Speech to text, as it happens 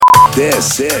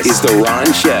This is the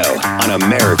RonShow on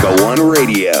America One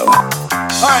Radio. All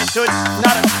right, so it's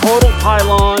not a total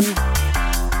pylon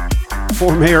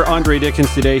for Mayor André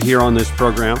Dickens today here on this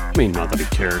program. I mean, not that he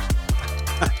cares.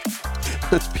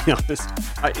 Let's be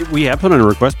honest. We have put in a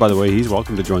request, by the way. He's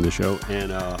welcome to join the show,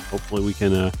 and hopefully we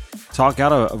can talk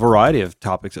out a variety of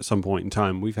topics at some point in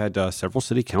time. We've had several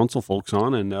city council folks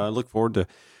on, and look forward to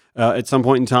at some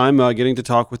point in time getting to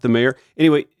talk with the mayor.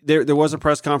 Anyway, there was a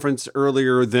press conference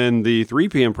earlier than the 3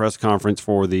 p.m. press conference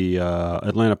for the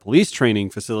Atlanta Police Training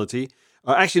Facility.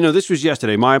 Actually, no, this was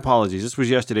yesterday. My apologies. This was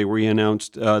yesterday where he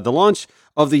announced the launch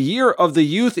of the Year of the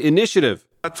Youth Initiative.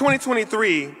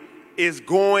 2023 is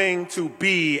going to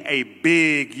be a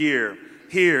big year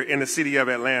here in the city of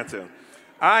Atlanta.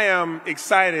 I am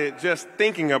excited just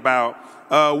thinking about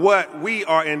what we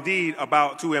are indeed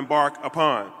about to embark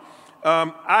upon.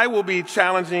 I will be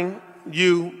challenging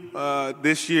you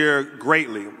this year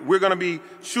greatly. We're going to be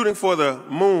shooting for the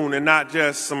moon and not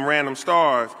just some random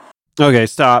stars. Okay,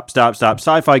 stop.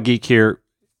 Sci-fi geek here.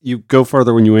 You go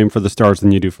further when you aim for the stars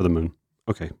than you do for the moon.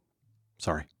 Okay,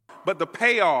 sorry. But the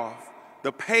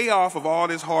payoff of all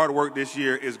this hard work this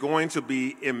year is going to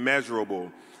be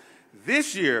immeasurable.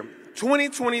 This year,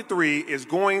 2023, is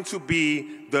going to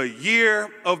be the Year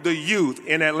of the Youth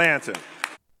in Atlanta.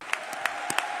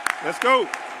 Let's go.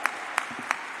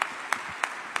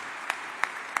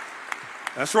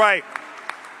 That's right.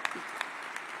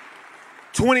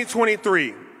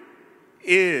 2023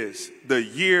 is the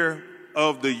Year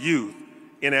of the Youth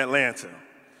in Atlanta.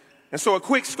 And so a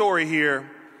quick story here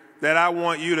that I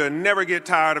want you to never get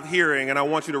tired of hearing, and I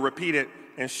want you to repeat it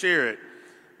and share it.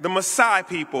 The Maasai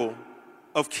people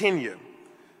of Kenya,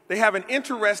 they have an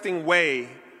interesting way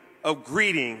of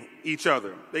greeting each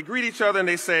other. They greet each other and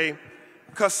they say,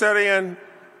 Kaserian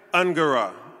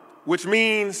Ungara, which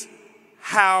means,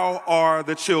 how are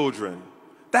the children?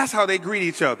 That's how they greet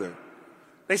each other.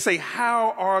 They say,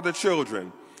 how are the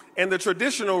children? And the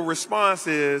traditional response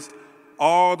is,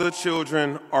 all the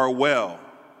children are well.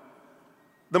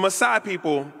 The Maasai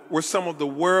people were some of the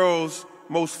world's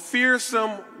most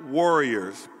fearsome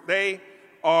warriors. They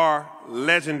are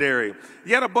legendary.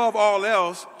 Yet above all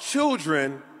else,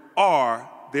 children are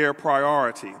their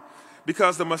priority.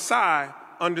 Because the Maasai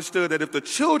understood that if the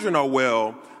children are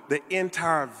well, the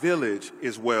entire village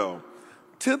is well.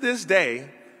 To this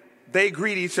day, they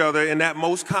greet each other in that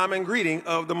most common greeting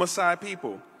of the Maasai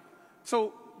people.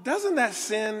 So doesn't that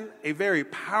send a very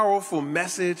powerful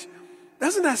message?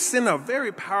 Doesn't that send a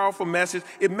very powerful message?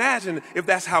 Imagine if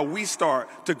that's how we start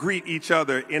to greet each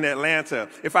other in Atlanta.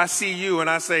 If I see you and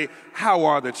I say, how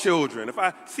are the children? If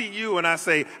I see you and I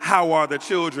say, how are the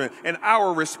children? And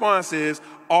our response is,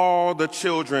 all the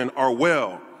children are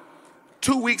well.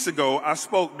 2 weeks ago, I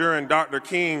spoke during Dr.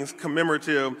 King's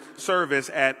commemorative service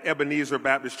at Ebenezer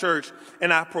Baptist Church,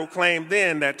 and I proclaimed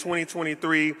then that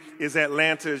 2023 is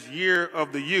Atlanta's Year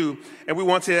of the Youth, and we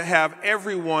want to have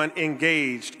everyone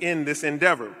engaged in this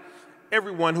endeavor.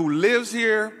 Everyone who lives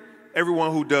here,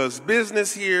 everyone who does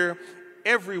business here,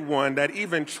 everyone that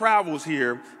even travels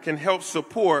here can help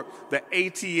support the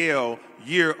ATL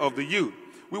Year of the Youth.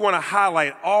 We want to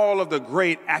highlight all of the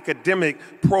great academic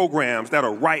programs that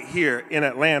are right here in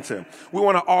Atlanta. We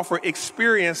want to offer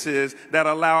experiences that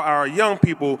allow our young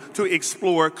people to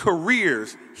explore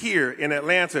careers here in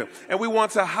Atlanta. And we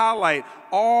want to highlight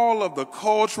all of the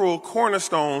cultural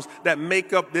cornerstones that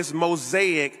make up this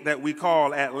mosaic that we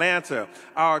call Atlanta.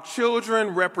 Our children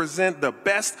represent the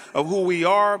best of who we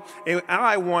are, and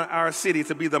I want our city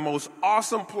to be the most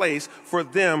awesome place for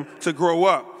them to grow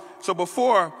up. So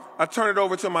before I turn it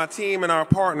over to my team and our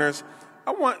partners,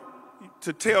 I want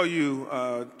to tell you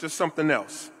just something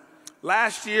else.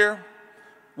 Last year,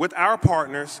 with our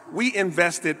partners, we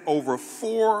invested over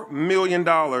 $4 million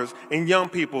in young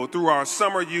people through our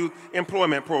Summer Youth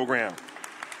Employment Program.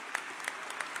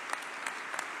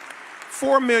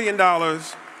 $4 million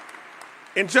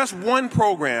in just one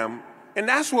program, and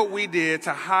that's what we did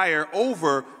to hire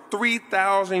over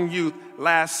 3,000 youth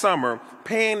last summer,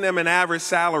 paying them an average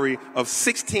salary of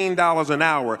 $16 an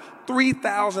hour,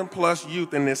 3,000 plus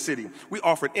youth in this city. We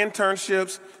offered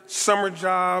internships, summer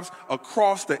jobs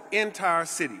across the entire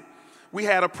city. We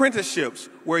had apprenticeships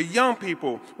where young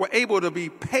people were able to be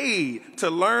paid to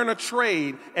learn a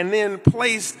trade and then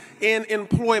placed in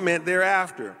employment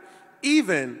thereafter.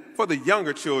 Even for the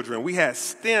younger children, we had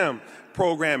STEM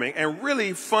programming and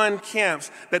really fun camps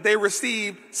that they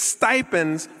received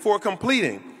stipends for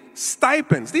completing.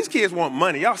 stipends. These kids want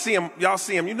money. Y'all see them,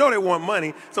 you know they want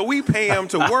money. So we pay them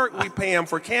to work, we pay them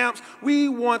for camps. We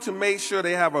want to make sure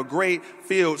they have a great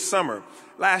field summer.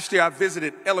 Last year, I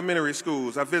visited elementary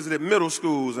schools, I visited middle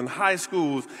schools and high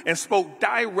schools, and spoke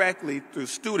directly to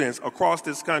students across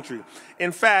this country.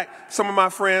 In fact, some of my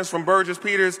friends from Burgess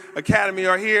Peters Academy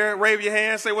are here. Wave your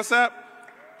hand, say what's up.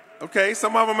 Okay,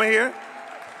 some of them are here.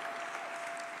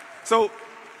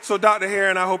 So Dr.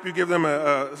 Heron, I hope you give them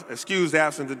a excused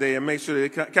absence today and make sure they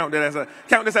count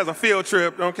this as a field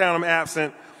trip. Don't count them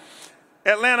absent.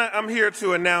 Atlanta, I'm here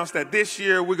to announce that this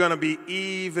year we're going to be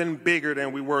even bigger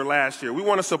than we were last year. We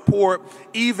want to support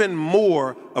even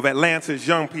more of Atlanta's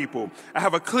young people. I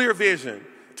have a clear vision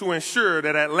to ensure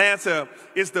that Atlanta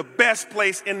is the best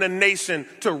place in the nation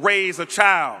to raise a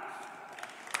child.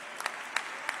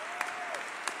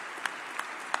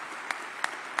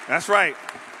 That's right.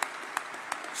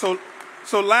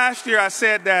 So last year I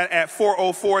said that at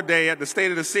 404 Day at the State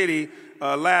of the City,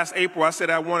 last April, I said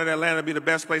I wanted Atlanta to be the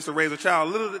best place to raise a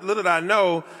child. Little did I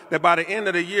know that by the end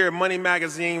of the year, Money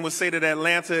Magazine would say that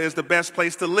Atlanta is the best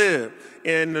place to live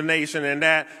in the nation, and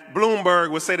that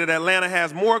Bloomberg would say that Atlanta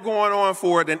has more going on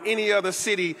for it than any other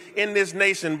city in this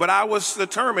nation. But I was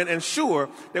determined and sure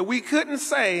that we couldn't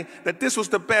say that this was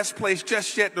the best place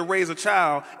just yet to raise a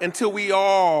child until we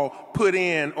all put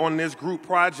in on this group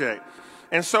project.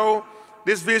 And so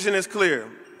this vision is clear.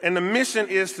 And the mission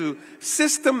is to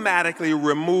systematically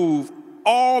remove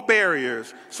all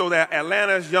barriers so that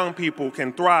Atlanta's young people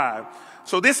can thrive.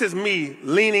 So this is me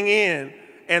leaning in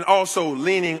and also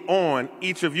leaning on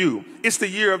each of you. It's the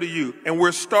year of the youth, and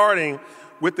we're starting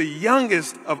with the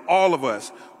youngest of all of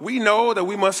us. We know that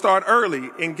we must start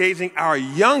early, engaging our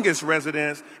youngest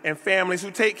residents and families who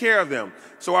take care of them.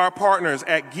 So our partners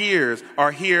at Gears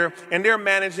are here, and they're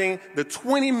managing the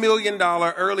 $20 million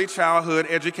Early Childhood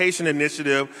Education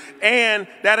Initiative, and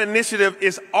that initiative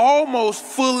is almost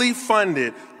fully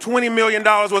funded. $20 million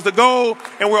was the goal,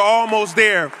 and we're almost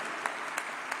there.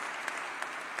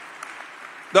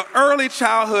 The early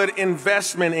childhood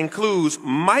investment includes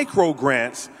micro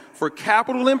grants for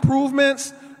capital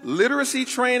improvements, literacy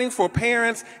training for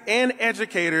parents and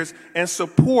educators, and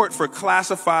support for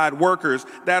classified workers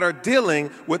that are dealing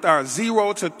with our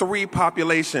 0 to 3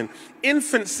 population.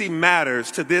 Infancy matters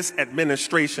to this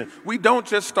administration. We don't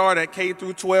just start at K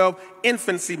through 12.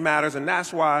 Infancy matters, and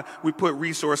that's why we put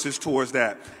resources towards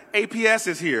that. APS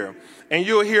is here, and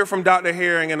you'll hear from Dr.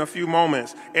 Herring in a few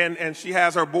moments, and she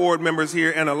has her board members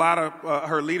here, and a lot of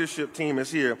her leadership team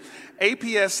is here.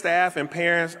 APS staff and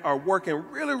parents are working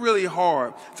really, really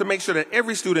hard to make sure that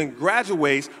every student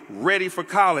graduates ready for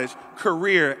college,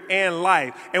 career, and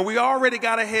life. And we already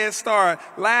got a head start.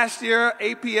 Last year,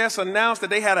 APS announced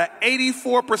that they had an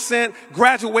 84%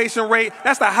 graduation rate.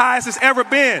 That's the highest it's ever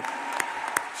been.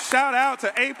 Shout out to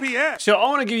APS. So I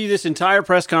want to give you this entire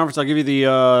press conference. I'll give you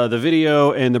the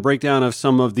video and the breakdown of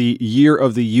some of the Year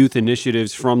of the Youth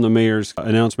initiatives from the mayor's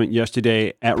announcement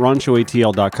yesterday at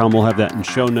RonShowATL.com. We'll have that in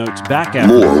show notes. Back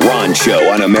after more Ron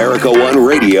Show on America One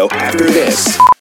Radio after this.